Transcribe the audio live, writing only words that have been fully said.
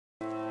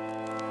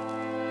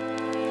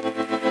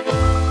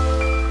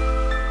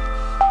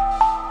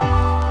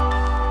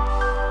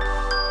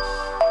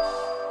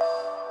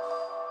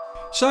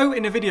So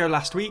in a video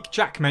last week,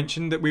 Jack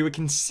mentioned that we were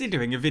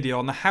considering a video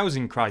on the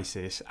housing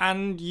crisis,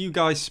 and you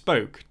guys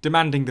spoke,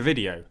 demanding the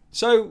video.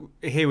 So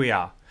here we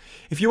are.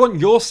 If you want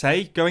your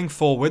say going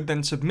forward,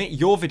 then submit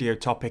your video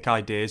topic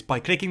ideas by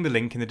clicking the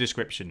link in the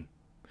description.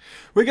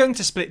 We're going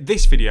to split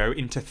this video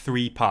into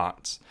 3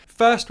 parts.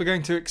 First, we're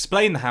going to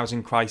explain the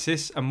housing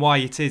crisis and why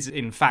it is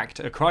in fact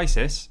a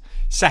crisis.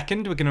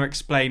 Second, we're going to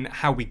explain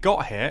how we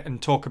got here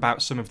and talk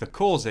about some of the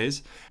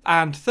causes.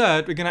 And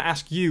third, we're going to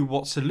ask you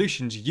what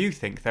solutions you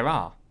think there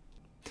are.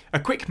 A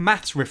quick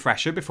maths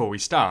refresher before we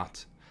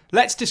start.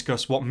 Let's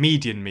discuss what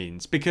median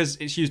means, because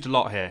it's used a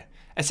lot here.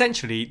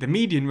 Essentially, the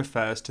median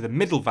refers to the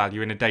middle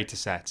value in a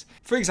dataset.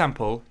 For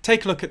example,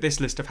 take a look at this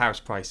list of house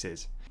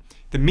prices.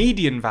 The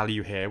median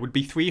value here would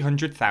be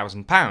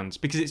 £300,000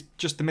 because it's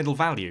just the middle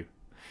value.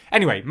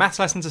 Anyway, maths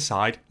lessons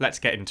aside, let's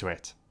get into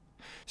it.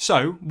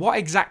 So, what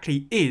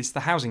exactly is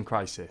the housing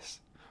crisis?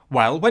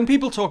 Well, when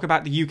people talk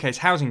about the UK's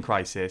housing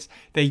crisis,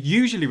 they're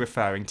usually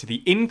referring to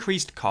the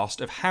increased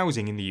cost of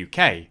housing in the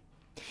UK.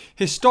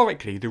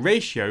 Historically, the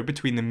ratio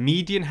between the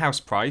median house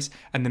price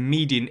and the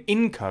median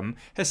income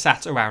has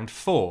sat around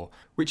 4,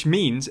 which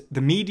means the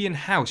median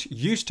house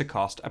used to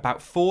cost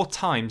about 4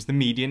 times the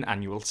median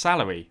annual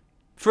salary.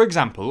 For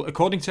example,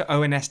 according to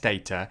ONS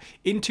data,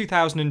 in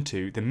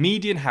 2002 the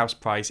median house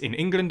price in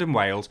England and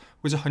Wales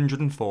was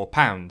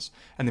 £104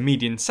 and the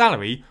median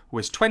salary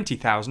was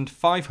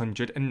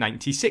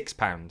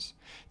 £20,596.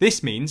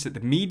 This means that the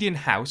median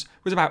house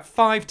was about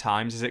 5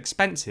 times as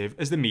expensive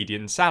as the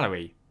median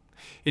salary.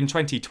 In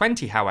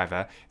 2020,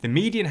 however, the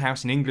median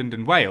house in England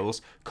and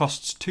Wales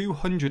costs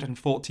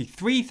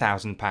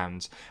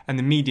 £243,000 and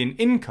the median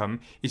income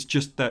is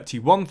just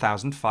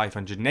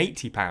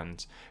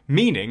 £31,580,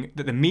 meaning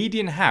that the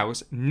median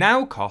house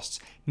now costs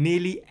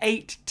nearly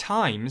 8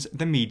 times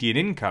the median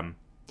income.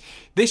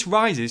 This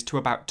rises to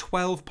about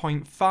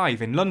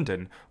 12.5 in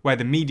London, where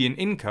the median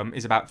income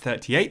is about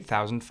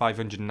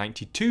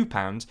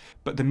 £38,592,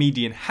 but the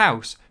median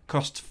house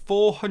costs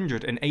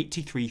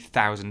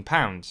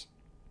 £483,000.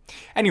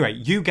 Anyway,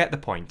 you get the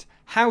point.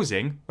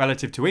 Housing,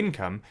 relative to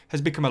income,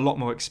 has become a lot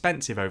more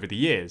expensive over the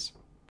years.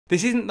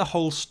 This isn't the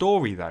whole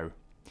story though.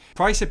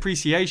 Price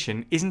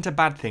appreciation isn't a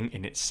bad thing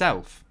in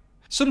itself.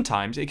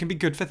 Sometimes it can be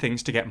good for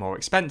things to get more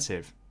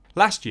expensive.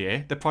 Last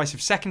year, the price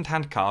of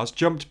second-hand cars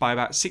jumped by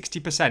about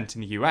 60%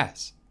 in the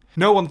US.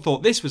 No one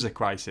thought this was a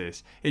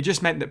crisis, it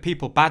just meant that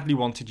people badly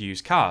wanted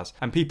used cars,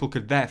 and people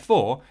could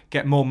therefore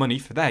get more money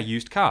for their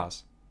used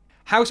cars.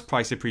 House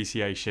price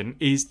appreciation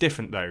is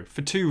different though,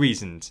 for 2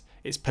 reasons.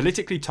 It's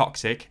politically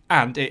toxic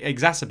and it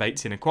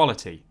exacerbates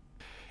inequality.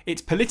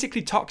 It's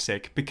politically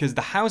toxic because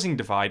the housing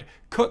divide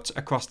cuts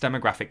across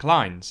demographic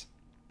lines.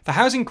 The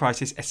housing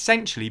crisis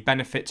essentially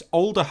benefits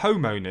older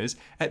homeowners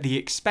at the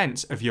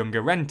expense of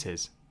younger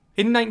renters.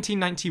 In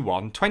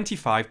 1991,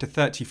 25 to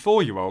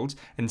 34-year-olds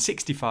and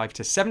 65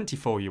 to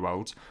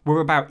 74-year-olds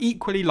were about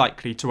equally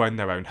likely to own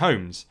their own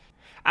homes.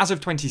 As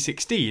of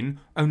 2016,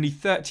 only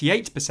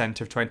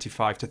 38% of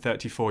 25 to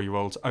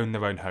 34-year-olds own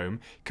their own home,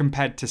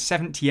 compared to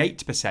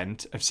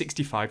 78% of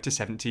 65 to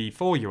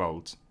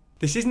 74-year-olds.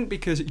 This isn't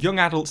because young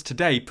adults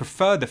today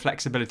prefer the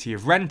flexibility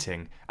of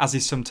renting, as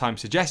is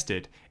sometimes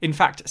suggested. In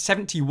fact,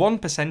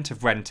 71%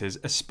 of renters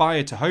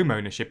aspire to home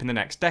ownership in the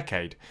next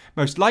decade,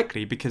 most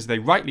likely because they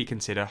rightly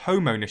consider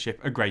home ownership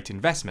a great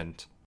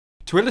investment.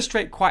 To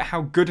illustrate quite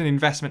how good an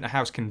investment a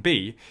house can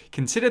be,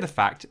 consider the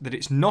fact that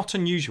it's not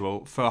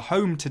unusual for a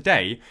home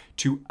today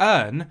to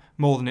earn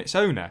more than its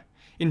owner.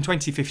 In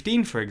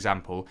 2015, for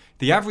example,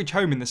 the average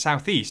home in the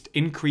southeast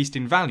increased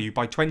in value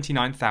by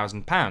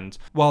 £29,000,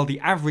 while the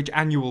average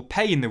annual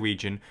pay in the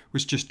region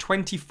was just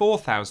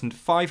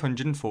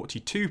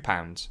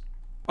 £24,542.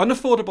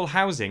 Unaffordable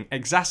housing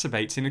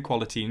exacerbates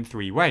inequality in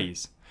 3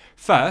 ways.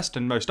 First,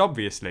 and most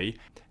obviously,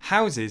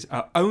 houses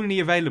are only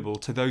available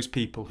to those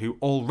people who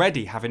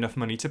already have enough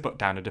money to put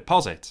down a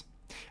deposit.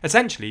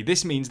 Essentially,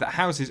 this means that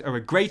houses are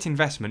a great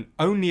investment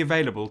only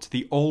available to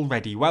the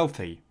already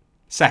wealthy.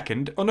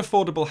 Second,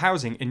 unaffordable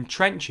housing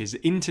entrenches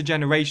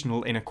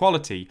intergenerational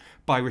inequality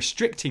by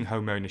restricting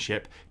home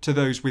ownership to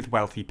those with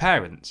wealthy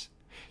parents.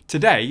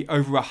 Today,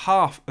 over a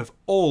half of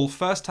all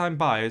first-time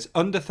buyers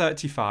under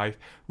 35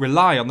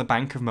 rely on the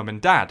bank of mum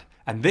and dad,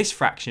 and this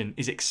fraction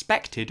is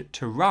expected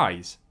to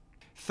rise.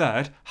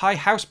 Third, high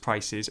house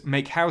prices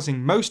make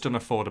housing most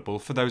unaffordable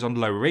for those on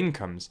lower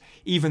incomes,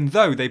 even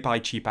though they buy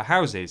cheaper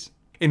houses.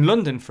 In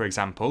London, for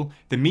example,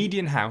 the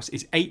median house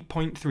is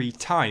 8.3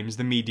 times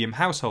the median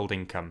household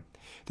income.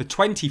 The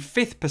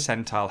 25th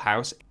percentile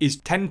house is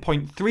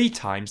 10.3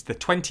 times the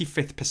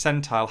 25th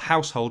percentile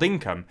household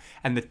income,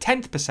 and the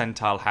 10th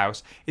percentile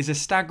house is a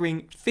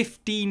staggering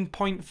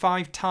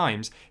 15.5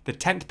 times the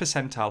 10th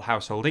percentile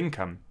household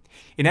income.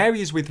 In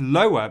areas with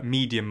lower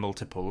median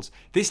multiples,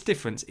 this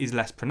difference is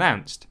less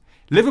pronounced.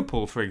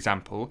 Liverpool, for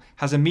example,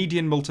 has a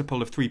median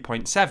multiple of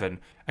 3.7,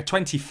 a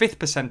 25th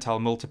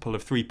percentile multiple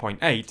of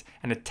 3.8,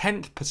 and a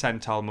 10th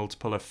percentile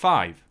multiple of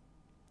 5.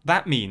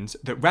 That means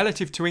that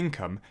relative to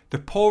income, the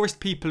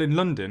poorest people in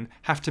London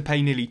have to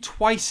pay nearly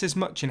twice as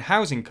much in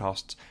housing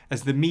costs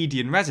as the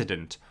median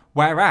resident,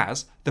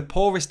 whereas the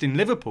poorest in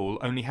Liverpool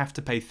only have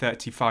to pay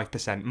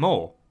 35%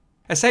 more.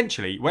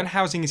 Essentially, when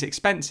housing is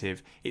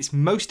expensive, it's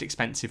most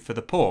expensive for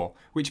the poor,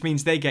 which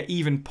means they get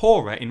even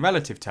poorer in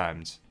relative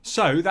terms.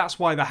 So that's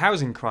why the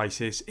housing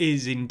crisis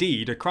is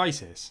indeed a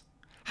crisis.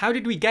 How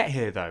did we get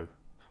here though?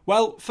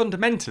 Well,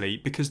 fundamentally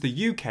because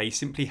the UK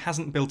simply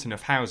hasn't built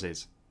enough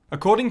houses.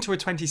 According to a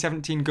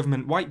 2017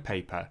 government white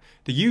paper,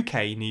 the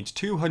UK needs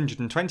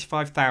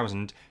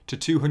 225,000 to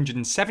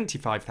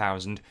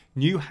 275,000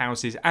 new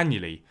houses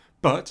annually,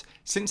 but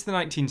since the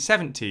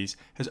 1970s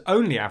has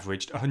only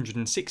averaged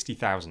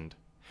 160,000.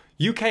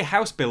 UK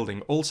house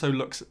building also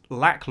looks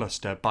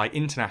lacklustre by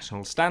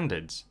international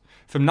standards.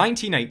 From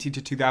 1980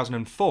 to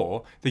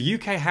 2004, the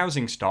UK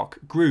housing stock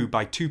grew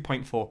by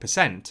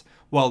 2.4%,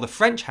 while the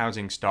French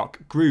housing stock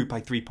grew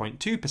by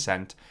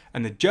 3.2%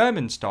 and the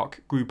German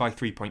stock grew by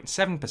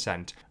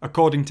 3.7%,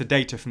 according to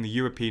data from the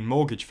European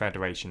Mortgage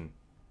Federation.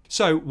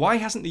 So why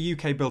hasn't the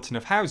UK built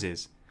enough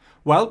houses?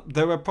 Well,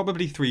 there are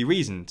probably three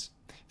reasons: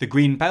 the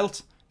Green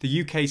Belt,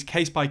 the UK's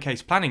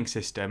case-by-case planning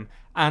system,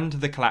 and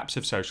the collapse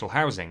of social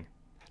housing.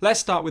 Let's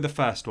start with the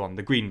first one,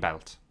 the Green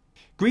Belt.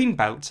 Green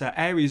belts are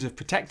areas of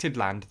protected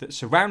land that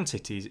surround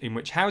cities in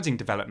which housing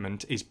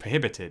development is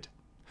prohibited.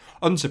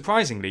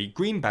 Unsurprisingly,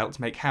 green belts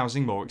make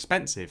housing more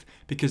expensive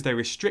because they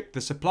restrict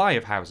the supply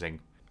of housing.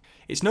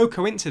 It's no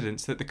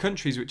coincidence that the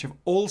countries which have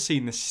all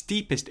seen the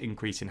steepest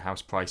increase in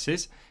house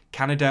prices,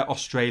 Canada,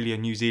 Australia,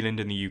 New Zealand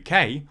and the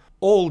UK,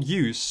 all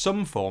use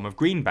some form of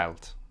green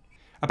belt.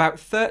 About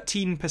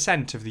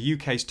 13% of the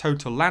UK's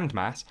total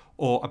landmass,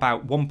 or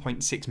about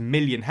 1.6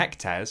 million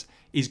hectares,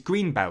 is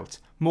green belt,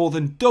 more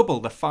than double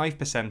the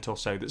 5% or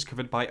so that's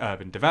covered by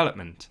urban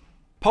development.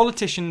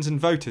 Politicians and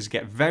voters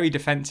get very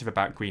defensive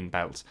about green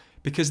belts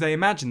because they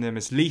imagine them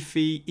as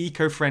leafy,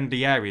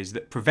 eco-friendly areas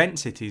that prevent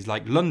cities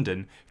like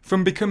London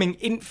from becoming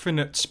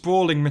infinite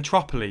sprawling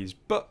metropoles,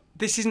 but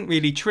this isn't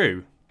really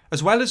true.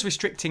 As well as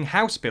restricting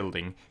house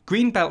building,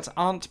 green belts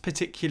aren't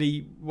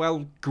particularly,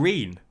 well,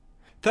 green.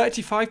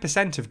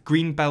 35% of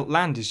greenbelt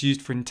land is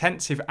used for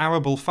intensive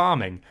arable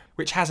farming,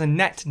 which has a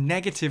net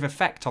negative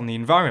effect on the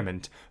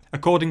environment,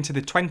 according to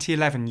the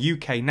 2011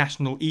 UK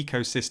National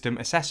Ecosystem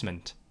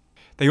Assessment.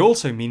 They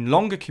also mean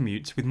longer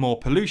commutes with more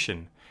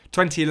pollution.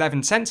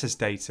 2011 census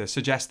data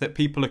suggests that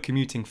people are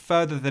commuting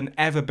further than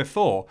ever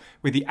before,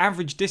 with the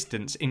average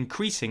distance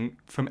increasing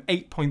from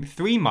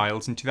 8.3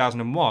 miles in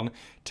 2001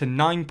 to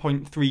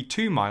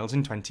 9.32 miles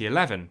in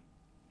 2011.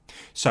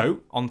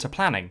 So, on to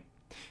planning.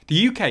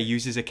 The UK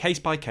uses a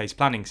case-by-case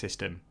planning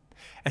system.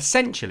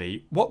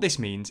 Essentially, what this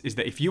means is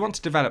that if you want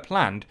to develop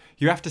land,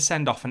 you have to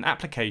send off an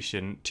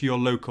application to your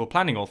local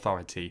planning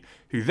authority,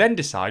 who then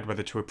decide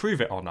whether to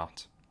approve it or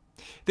not.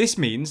 This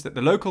means that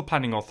the local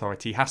planning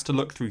authority has to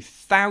look through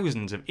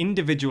thousands of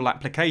individual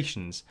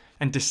applications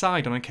and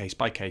decide on a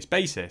case-by-case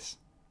basis.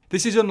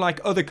 This is unlike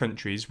other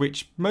countries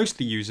which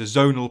mostly use a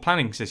zonal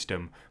planning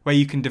system, where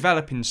you can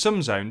develop in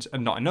some zones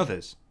and not in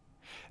others.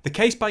 The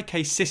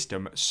case-by-case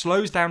system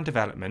slows down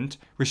development,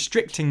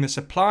 restricting the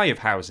supply of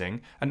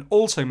housing, and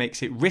also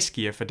makes it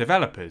riskier for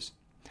developers.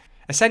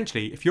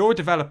 Essentially, if you're a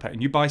developer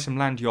and you buy some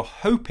land you're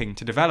hoping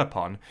to develop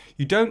on,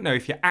 you don't know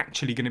if you're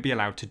actually going to be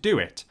allowed to do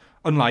it,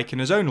 unlike in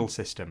a zonal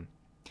system.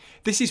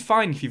 This is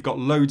fine if you've got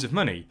loads of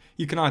money.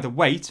 You can either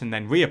wait and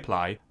then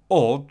reapply,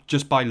 or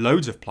just buy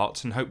loads of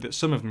plots and hope that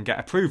some of them get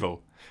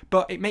approval.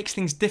 But it makes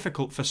things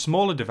difficult for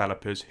smaller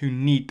developers who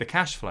need the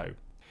cash flow.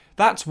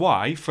 That's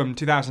why, from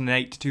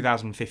 2008 to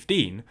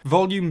 2015,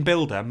 volume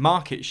builder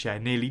market share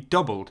nearly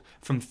doubled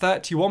from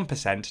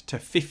 31% to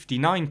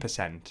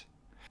 59%.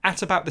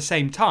 At about the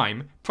same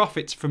time,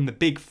 profits from the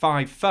big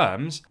five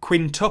firms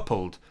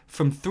quintupled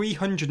from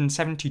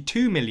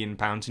 £372 million in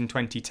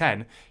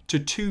 2010 to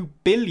 £2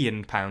 billion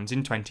in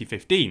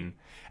 2015,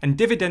 and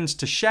dividends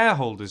to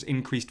shareholders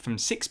increased from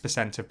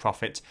 6% of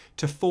profits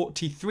to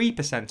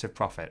 43% of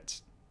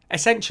profits.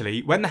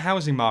 Essentially, when the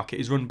housing market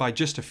is run by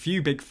just a few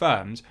big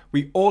firms,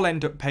 we all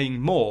end up paying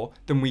more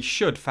than we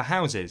should for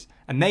houses,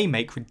 and they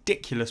make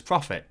ridiculous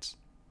profits.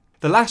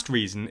 The last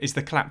reason is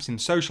the collapse in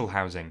social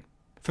housing.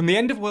 From the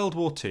end of World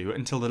War II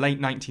until the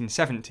late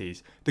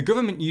 1970s, the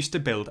government used to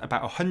build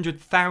about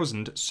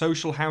 100,000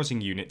 social housing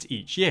units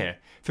each year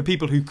for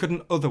people who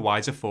couldn't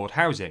otherwise afford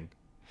housing.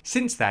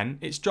 Since then,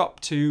 it's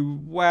dropped to,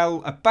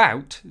 well,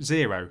 about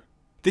zero.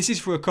 This is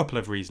for a couple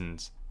of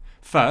reasons.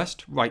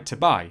 First, right to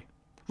buy.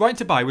 Right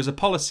to buy was a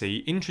policy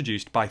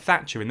introduced by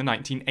Thatcher in the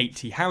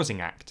 1980 Housing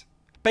Act.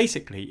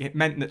 Basically, it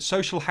meant that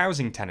social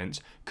housing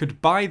tenants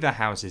could buy their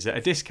houses at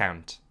a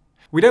discount.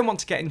 We don't want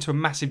to get into a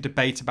massive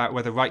debate about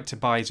whether right to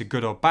buy is a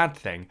good or bad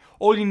thing.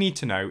 All you need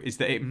to know is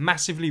that it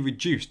massively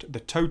reduced the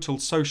total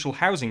social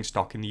housing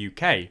stock in the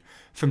UK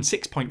from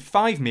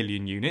 6.5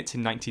 million units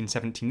in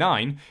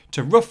 1979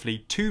 to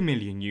roughly 2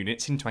 million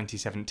units in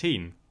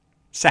 2017.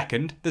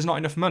 Second, there's not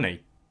enough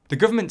money. The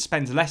government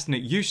spends less than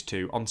it used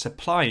to on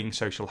supplying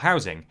social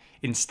housing,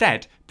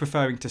 instead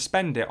preferring to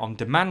spend it on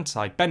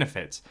demand-side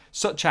benefits,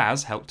 such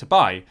as Help to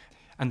Buy,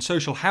 and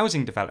social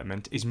housing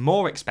development is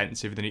more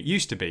expensive than it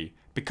used to be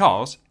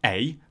because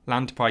A.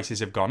 Land prices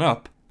have gone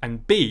up,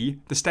 and B,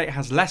 the state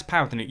has less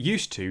power than it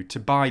used to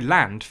buy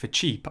land for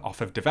cheap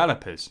off of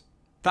developers.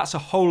 That's a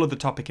whole other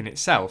topic in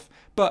itself,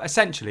 but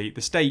essentially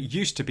the state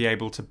used to be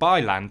able to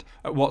buy land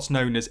at what's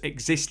known as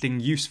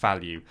existing use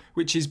value,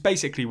 which is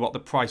basically what the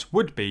price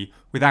would be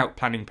without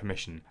planning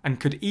permission, and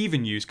could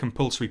even use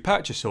compulsory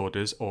purchase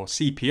orders, or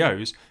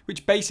CPOs,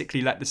 which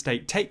basically let the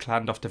state take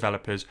land off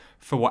developers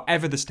for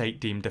whatever the state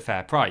deemed a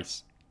fair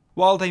price.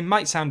 While they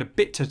might sound a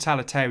bit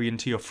totalitarian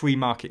to your free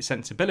market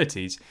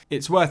sensibilities,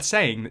 it's worth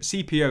saying that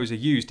CPOs are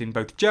used in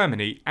both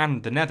Germany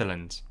and the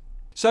Netherlands.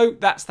 So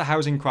that's the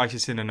housing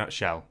crisis in a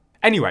nutshell.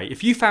 Anyway,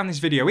 if you found this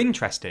video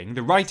interesting,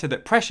 the writer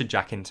that pressured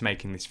Jack into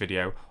making this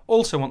video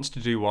also wants to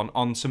do one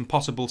on some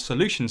possible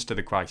solutions to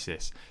the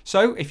crisis.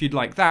 So if you'd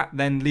like that,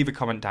 then leave a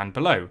comment down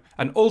below.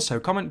 And also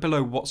comment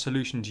below what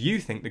solutions you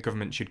think the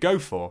government should go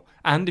for,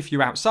 and if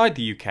you're outside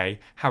the UK,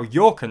 how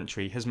your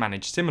country has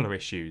managed similar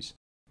issues.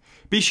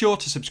 Be sure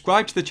to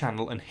subscribe to the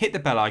channel and hit the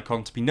bell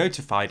icon to be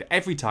notified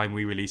every time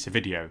we release a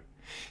video.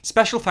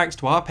 Special thanks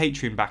to our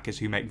Patreon backers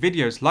who make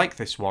videos like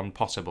this one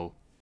possible.